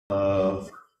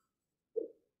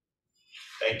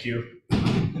Thank you.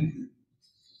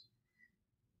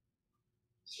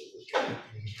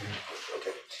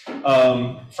 Okay.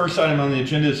 First item on the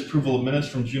agenda is approval of minutes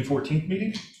from June 14th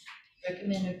meeting.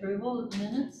 Recommend approval of the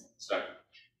minutes. Second.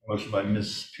 Motion by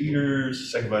Ms.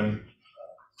 Peters, second by Mr.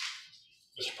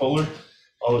 Polar.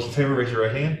 All those in favor, raise your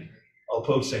right hand. All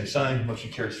opposed, same sign.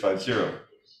 Motion carries 5-0.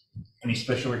 Any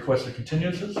special requests or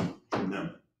continuances? No.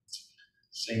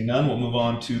 Seeing none, we'll move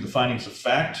on to the findings of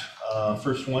fact.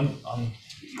 First one on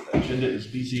the agenda is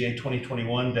BZA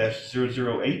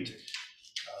 2021-008,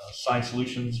 Sign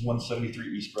Solutions,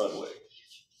 173 East Broadway.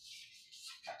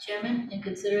 Chairman, in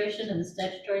consideration of the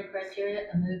statutory criteria,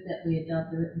 I move that we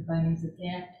adopt the written findings of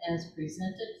fact as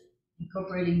presented,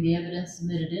 incorporating the evidence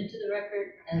submitted into the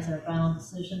record as our final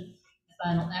decision and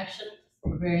final action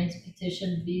for variance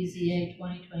petition BZA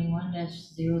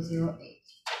 2021-008.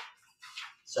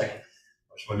 Second.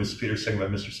 Motion by Mrs. Peters, second by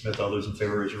Mr. Smith. All those in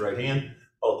favor, raise your right hand.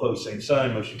 All opposed, same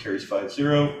sign. Motion carries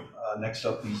 5-0. Next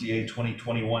up, BZA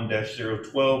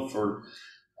 2021-012 for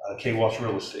K-Walsh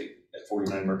Real Estate at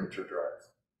 49 Mercator Drive.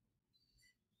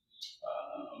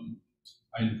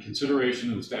 In consideration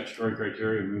of the statutory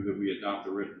criteria, I move that we adopt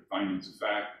the written findings of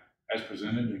fact as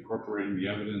presented, incorporating the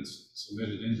evidence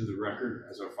submitted into the record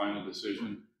as our final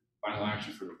decision, final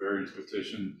action for the variance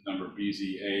petition number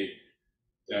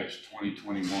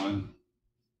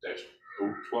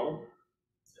BZA-2021-012.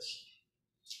 Yes.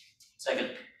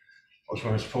 Second. Motion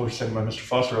by Mr. Fuller, second by Mr.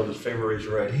 Foster. All those in favor, raise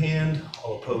your right hand.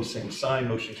 All opposed, same sign.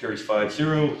 Motion carries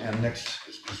 5-0. And next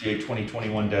is BZA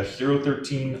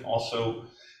 2021-013, also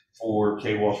for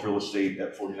K-Walsh Real Estate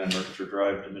at 49 Mercator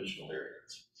Drive, dimensional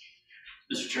variance.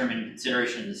 Mr. Chairman, in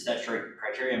consideration of the statutory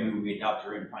criteria, I move we adopt the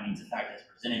written findings of fact as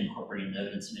presented, incorporating the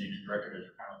evidence submitted in the record as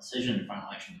our final decision and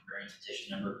final action for variance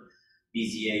petition number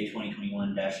BZA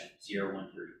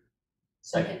 2021-013.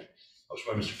 Second. Motion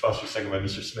by Mr. Foster, second by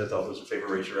Mr. Smith. All those in favor,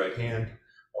 raise your right hand.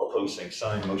 All opposed, same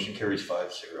sign. Motion carries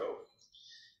 5-0.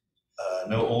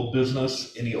 No old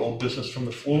business. Any old business from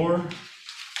the floor?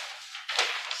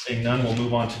 Seeing none, we'll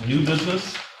move on to new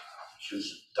business, which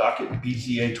is docket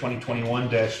BZA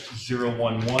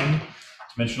 2021-011,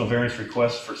 dimensional variance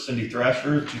request for Cindy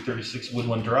Thrasher, 236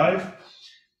 Woodland Drive.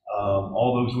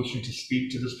 All those wishing to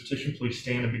speak to this petition, please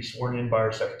stand and be sworn in by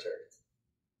our secretary.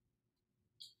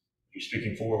 You're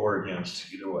speaking for or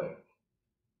against, either way.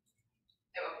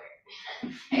 Do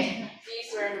you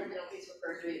swear under penalties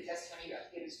referred to the testimony you have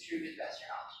to give is true to the best of your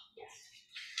knowledge? Yes.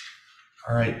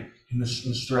 All right,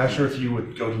 Ms. Thrasher, if you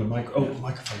would go to the mic. Oh, the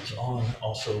microphone's on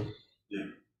also. Yeah.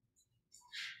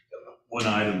 One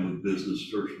item of business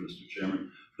first, Mr.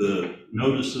 Chairman. The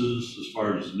notices as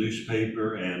far as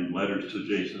newspaper and letters to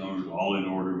adjacent owners, all in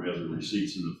order. We have the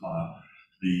receipts in the file.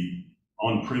 The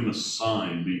on-premise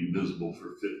sign being visible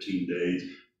for 15 days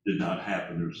did not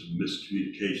happen. There was some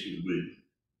miscommunication.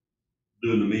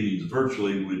 Doing the meetings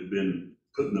virtually, we'd been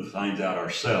putting the signs out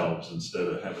ourselves instead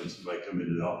of having somebody come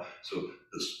in at all. So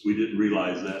we didn't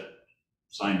realize that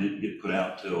sign didn't get put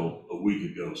out till a week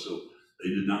ago. So they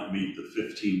did not meet the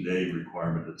 15-day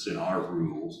requirement that's in our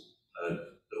rules.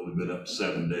 We've been up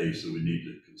 7 days, so we need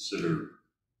to consider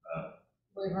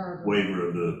waiver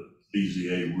of the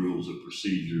BZA rules of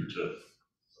procedure to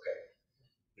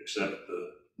accept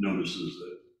the notices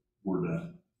that were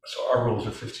done. So our rules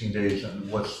are 15 days, and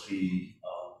what's the?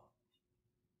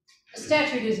 The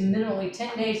statute is minimally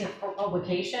 10 days for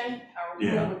publication. Our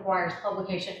rule requires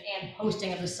publication and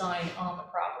posting of the sign on the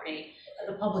property.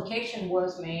 The publication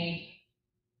was made.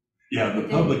 Yeah, the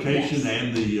publication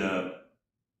and the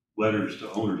letters to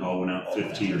owners all went out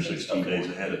 15 or 16 days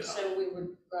ahead of time. So we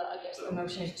would, I guess the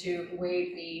motion is to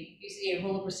waive the BZA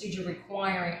rule of procedure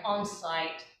requiring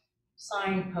on-site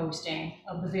sign posting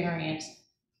of the variant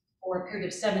for a period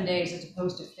of 7 days as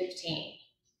opposed to 15.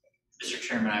 Mr.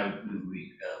 Chairman, I would move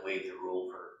we waive the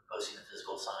rule for posting the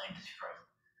physical sign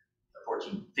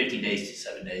from 15 days to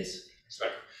 7 days.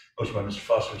 Second. Motion by Mr.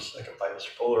 Foster, second by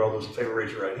Mr. Polar. All those in favor,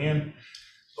 raise your right hand.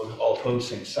 All opposed,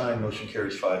 same sign. Motion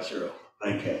carries 5-0.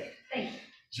 Okay. Thank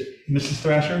you. Mrs.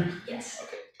 Thrasher? Yes.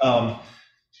 Okay.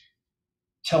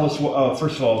 Tell us,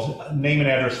 first of all, name and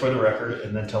address for the record,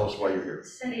 and then tell us why you're here.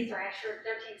 Cindy Thrasher,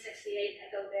 1368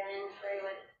 Echo Bend,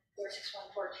 Graywood,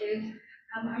 46142.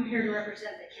 I'm here to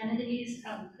represent the Kennedys.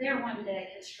 They're wanting to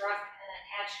construct an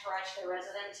attached garage to their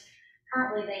residence.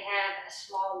 Currently, they have a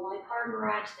small one-car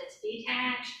garage that's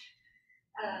detached.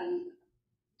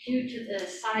 Due to the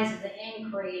size of the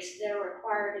increase, they're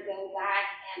required to go back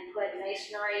and put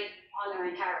masonry on their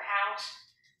entire house,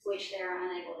 which they're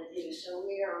unable to do. So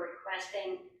we are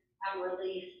requesting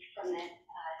relief from that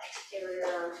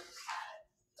exterior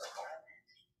requirement.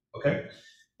 Okay.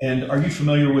 And are you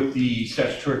familiar with the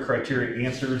statutory criteria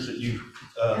answers that you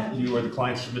or the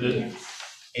client submitted? Yes.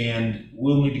 And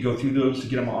we'll need to go through those to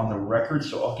get them on the record,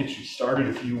 so I'll get you started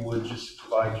if you would just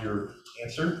provide your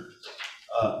answer.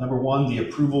 Number one, the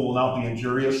approval will not be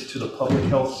injurious to the public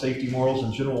health, safety, morals,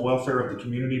 and general welfare of the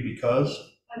community because?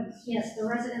 Yes, the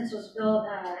residence was built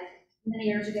many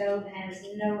years ago and has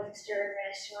no exterior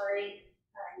masonry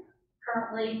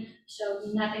currently, so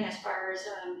nothing as far as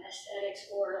aesthetics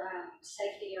or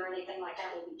safety or anything like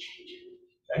that will be changing.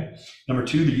 Okay. Number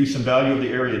two, the use and value of the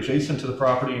area adjacent to the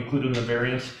property included in the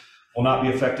variance will not be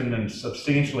affected in a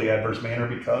substantially adverse manner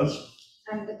because?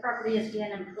 The property is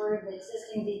being improved, the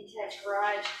existing detached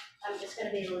garage is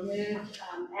going to be removed,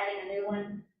 adding a new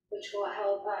one, which will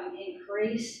help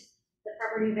increase the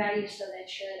property value, so that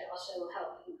should also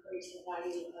help increase the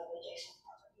value of adjacent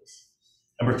properties.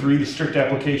 Number three, the strict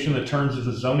application of the terms of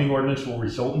the zoning ordinance will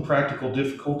result in practical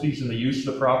difficulties in the use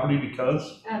of the property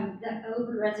because? The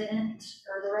old residence,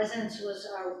 or the residence was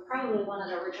probably one of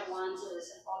the original ones. It was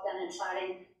all done in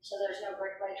siding, so there's no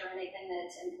brick ledge or anything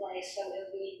that's in place, so it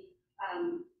would be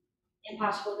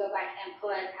impossible to go back and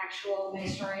put actual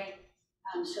masonry,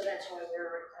 so that's why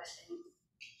we're requesting.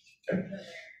 Okay.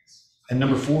 And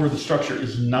number four, the structure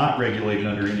is not regulated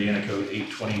under Indiana Code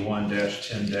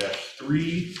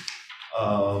 821-10-3.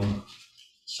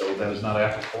 So that is not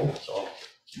applicable, so I'll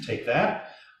take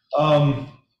that.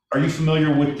 Are you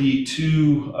familiar with the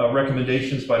two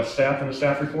recommendations by the staff in the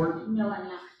staff report? No, I'm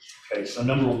not. Okay, so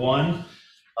number one,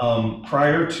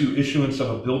 prior to issuance of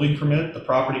a building permit, the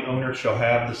property owner shall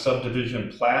have the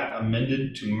subdivision plat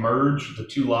amended to merge the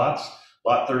two lots,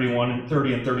 lot 30 and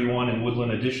 31 in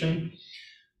Woodland Addition,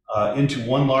 into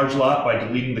one large lot by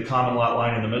deleting the common lot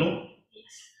line in the middle.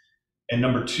 And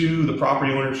number two, the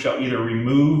property owner shall either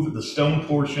remove the stone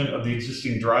portion of the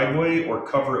existing driveway or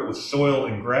cover it with soil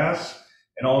and grass,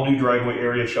 and all new driveway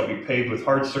area shall be paved with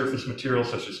hard surface materials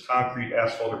such as concrete,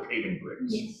 asphalt, or paving bricks.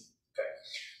 Yes.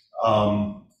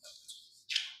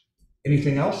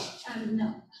 Anything else?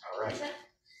 No. All right.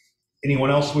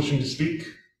 Anyone else wishing to speak?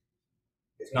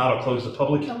 If not, I'll close the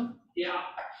public. Yeah.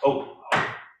 Oh, all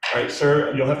right,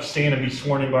 sir, you'll have to stand and be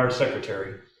sworn in by our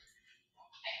secretary.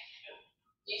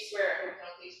 Do you swear under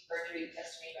penalty of perjury the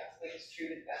testimony about the is true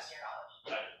to the best of your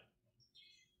knowledge?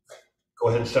 Go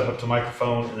ahead and step up to the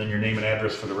microphone and then your name and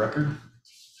address for the record.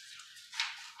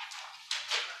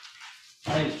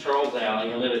 My name is Charles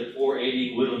Alley. I live at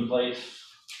 480 Woodland Place.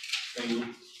 I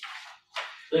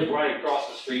live right across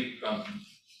the street from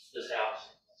this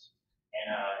house. And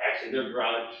actually their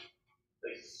garage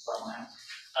faces from my house.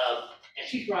 And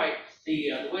she's right,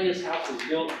 the way this house was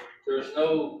built, there's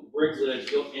no brick ledge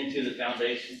built into the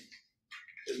foundation.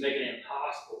 It's making it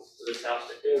impossible for this house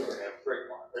to ever have brick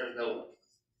on it. There's no way.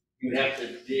 You'd have to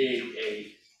dig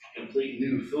a complete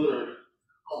new footer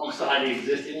alongside the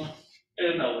existing one.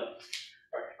 There's no way.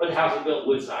 But the house is built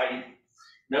wood siding.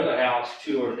 Another house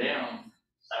 2 doors down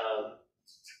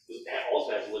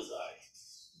also has wood siding.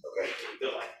 Okay. It's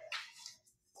built like that.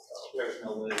 So there's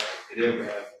no way that could ever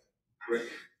have brick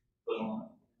put on it.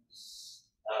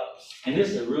 And this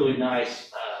is a really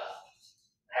nice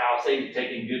house. They've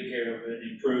taken good care of it,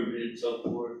 improved it, and so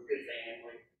forth. Good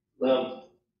family. Love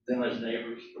them as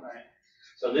neighbors, right?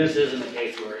 So this isn't a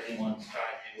case where anyone's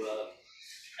trying to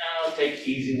take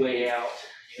the easy way out,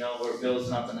 or build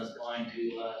something that's going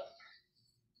to,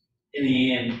 in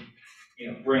the end,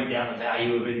 bring down the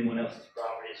value of anyone else's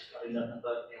property. It's probably nothing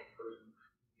but improvement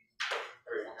for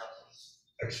everyone else's.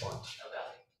 Excellent.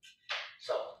 Value.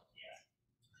 So, yeah,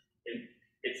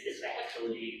 it's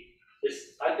actually,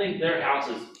 I think their house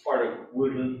is part of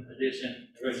Woodland Addition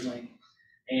originally,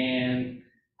 and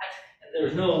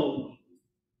there's no,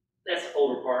 that's the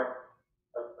older part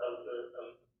of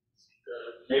the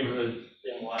neighborhood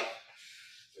than what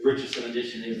Richardson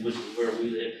Addition is, which is where we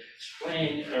live.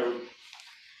 Spring, or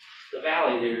the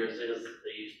valley there, as they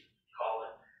call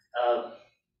it,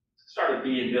 started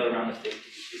being built around the 50s,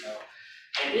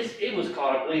 and it was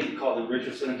called, I believe, called the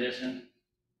Richardson Addition.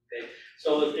 Okay,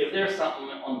 so if there's something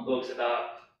on the books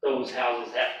about those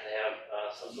houses having to have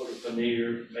some sort of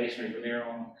veneer, masonry veneer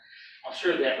on them, I'm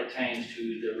sure that pertains to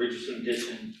the Richardson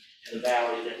Addition in the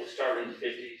valley that was started in the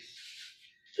 50s.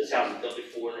 This house was built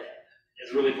before that.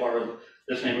 It's really part of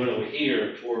this neighborhood over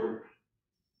here toward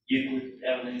Euclid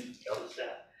Avenue,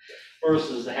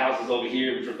 versus the houses over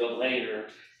here which were built later.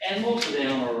 And most of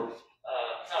them are,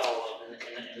 not all of them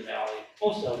in the valley,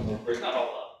 most of them are brick, not all of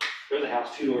them. There's a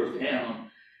house 2 doors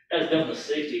down, that was built in the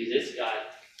 60s, it's got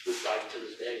wood siding to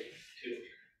this day, too.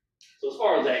 So as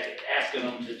far as that, asking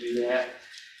them to do that,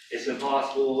 it's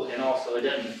impossible, and also it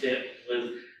doesn't fit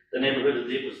with the neighborhood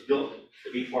that it was built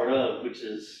to be part of, which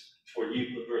is toward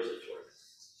Euclid versus toward.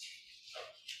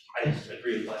 I just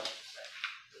agree with what you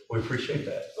said. We appreciate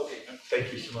that. Okay.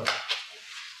 Thank you so much.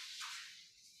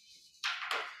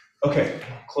 Okay,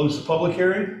 close the public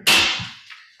hearing.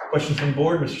 Questions from the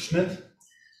board, Mr. Smith?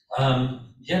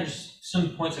 Yeah, just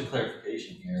some points of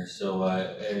clarification here. So,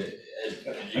 I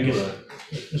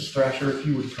guess, Ms. Thrasher, if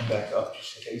you would come back up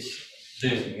just in case you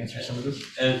can answer some of this.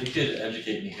 if you could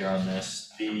educate me here on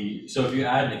this, so if you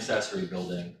add an accessory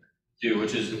building to,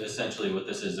 which is essentially what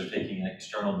this is, they're taking an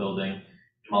external building,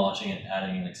 demolishing it,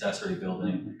 adding an accessory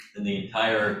building, then the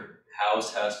entire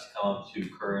house has to come up to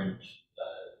current.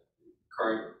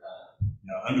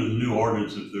 Now, under the new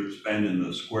ordinance, if they're expanding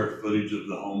the square footage of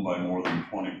the home by more than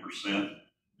 20%,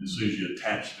 as soon as you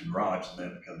attach the garage, then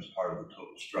that becomes part of the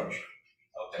total structure.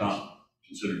 It's Okay. not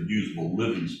considered usable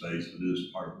living space, but it is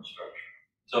part of the structure.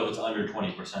 So if it's under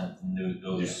 20%, then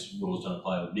those rules don't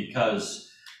apply, because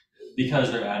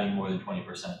they're adding more than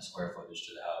 20% square footage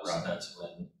to the house. Right. That's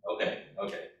when. Okay.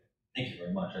 Thank you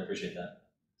very much. I appreciate that.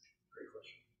 Great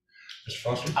question. Mr.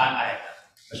 Foster? I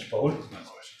Mr. Pollard? No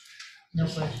question. No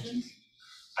questions?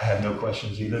 I have no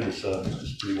questions either. It's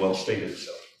pretty well stated,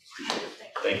 so appreciate it.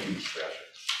 Thank you, Mr. Thrasher.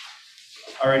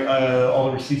 All right, all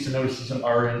the receipts and notices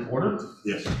are in order.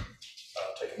 Yes.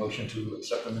 Take a motion to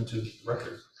accept them into the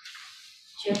record.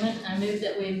 Chairman, I move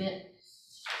that we admit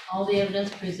all the evidence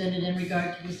presented in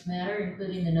regard to this matter,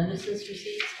 including the notices,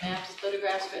 receipts, maps,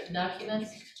 photographs, written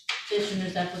documents,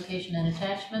 petitioner's application and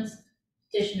attachments,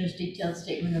 petitioner's detailed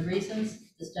statement of reasons,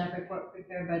 the staff report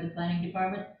prepared by the planning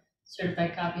department,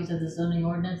 certified copies of the zoning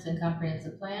ordinance and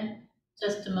comprehensive plan,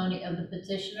 testimony of the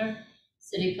petitioner,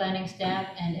 city planning staff,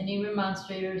 and any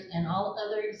remonstrators, and all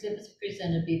other exhibits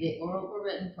presented, be they oral or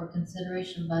written, for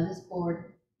consideration by this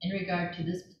board in regard to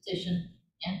this petition,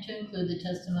 and to include the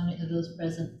testimony of those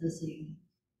present this evening.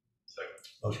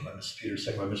 Motion by Mrs. Peters,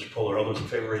 second by Mr. Pollard. All those in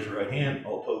favor, raise your right hand.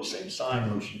 All opposed, same sign.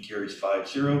 Motion carries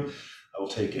 5-0. I will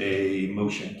take a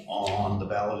motion on the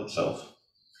ballot itself.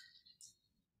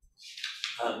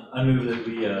 I move that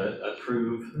we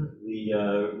approve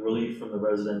the relief from the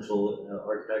residential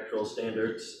architectural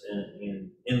standards and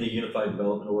in the Unified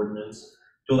Development Ordinance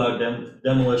to allow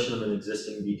demolition of an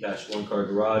existing detached one-car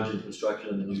garage and construction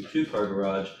of a new two-car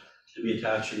garage to be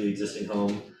attached to the existing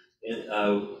home,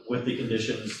 with the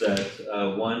conditions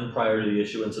that, one, prior to the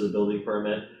issuance of the building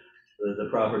permit, the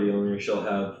property owner shall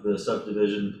have the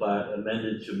subdivision plat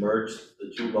amended to merge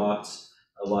the two lots,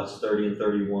 lots 30 and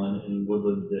 31 in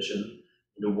Woodland Addition,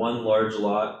 into one large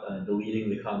lot, deleting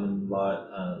the common lot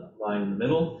line in the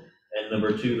middle. And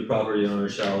number two, the property owner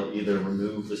shall either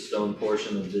remove the stone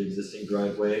portion of the existing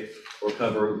driveway or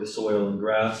cover it with soil and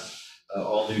grass.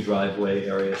 All new driveway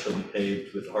area shall be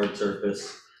paved with hard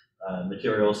surface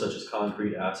materials such as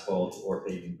concrete, asphalt, or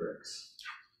paving bricks.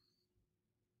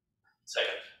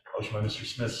 second. Motion by Mr.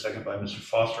 Smith, second by Mr.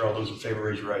 Foster. All those in favor,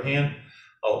 raise your right hand.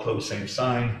 All opposed, same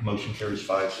sign. Motion carries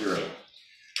 5-0.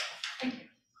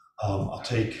 I'll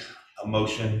take a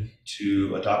motion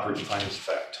to adopt written findings of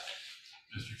fact.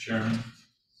 Mr. Chairman,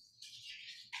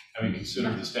 having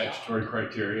considered the statutory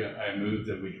criteria, I move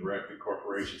that we direct the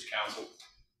Corporation's Counsel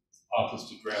Office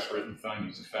to draft written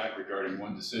findings of fact regarding our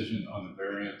decision on the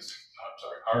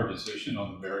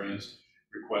variance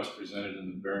request presented in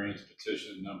the variance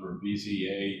petition number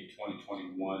BZA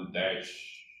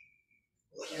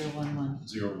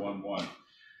 2021-011.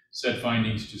 Said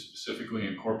findings to specifically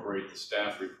incorporate the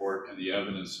staff report and the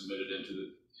evidence submitted into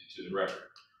the record.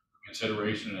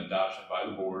 Consideration and adoption by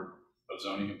the Board of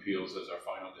Zoning Appeals as our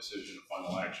final decision and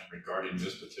final action regarding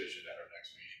this petition at our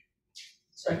next meeting.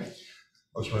 Second.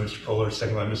 Motion by Mr. Pollard,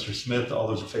 second by Mr. Smith. All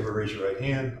those in favor, raise your right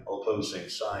hand. All opposed, same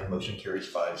sign. Motion carries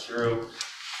 5-0.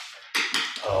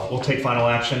 We'll take final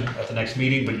action at the next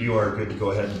meeting, but you are good to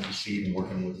go ahead and proceed and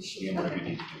working with the city and whatever you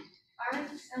need to do. All right,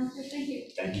 sounds good, thank you.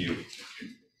 Thank you.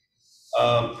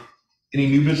 Any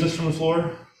new business from the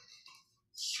floor?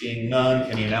 Seeing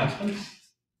none, any announcements?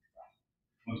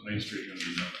 When's Main Street going to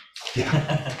be done?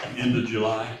 Yeah. End of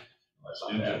July. That's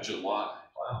not End bad. of July.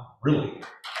 Wow, really?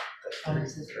 Oh,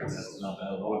 That's is this great. one? That's not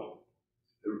bad at all.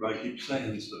 Everybody keeps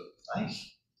saying so. Nice.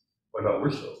 What about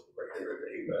Wersville? Right there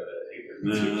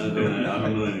No, I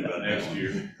don't know anything about that Next one.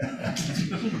 year.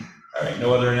 All right,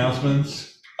 no other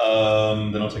announcements?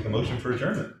 Then I'll take a motion for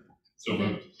adjournment. So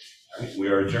moved. All right, we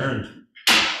are adjourned.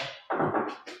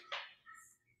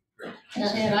 Now,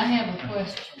 Ed, I have a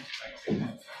question.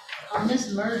 On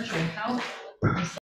this merger, how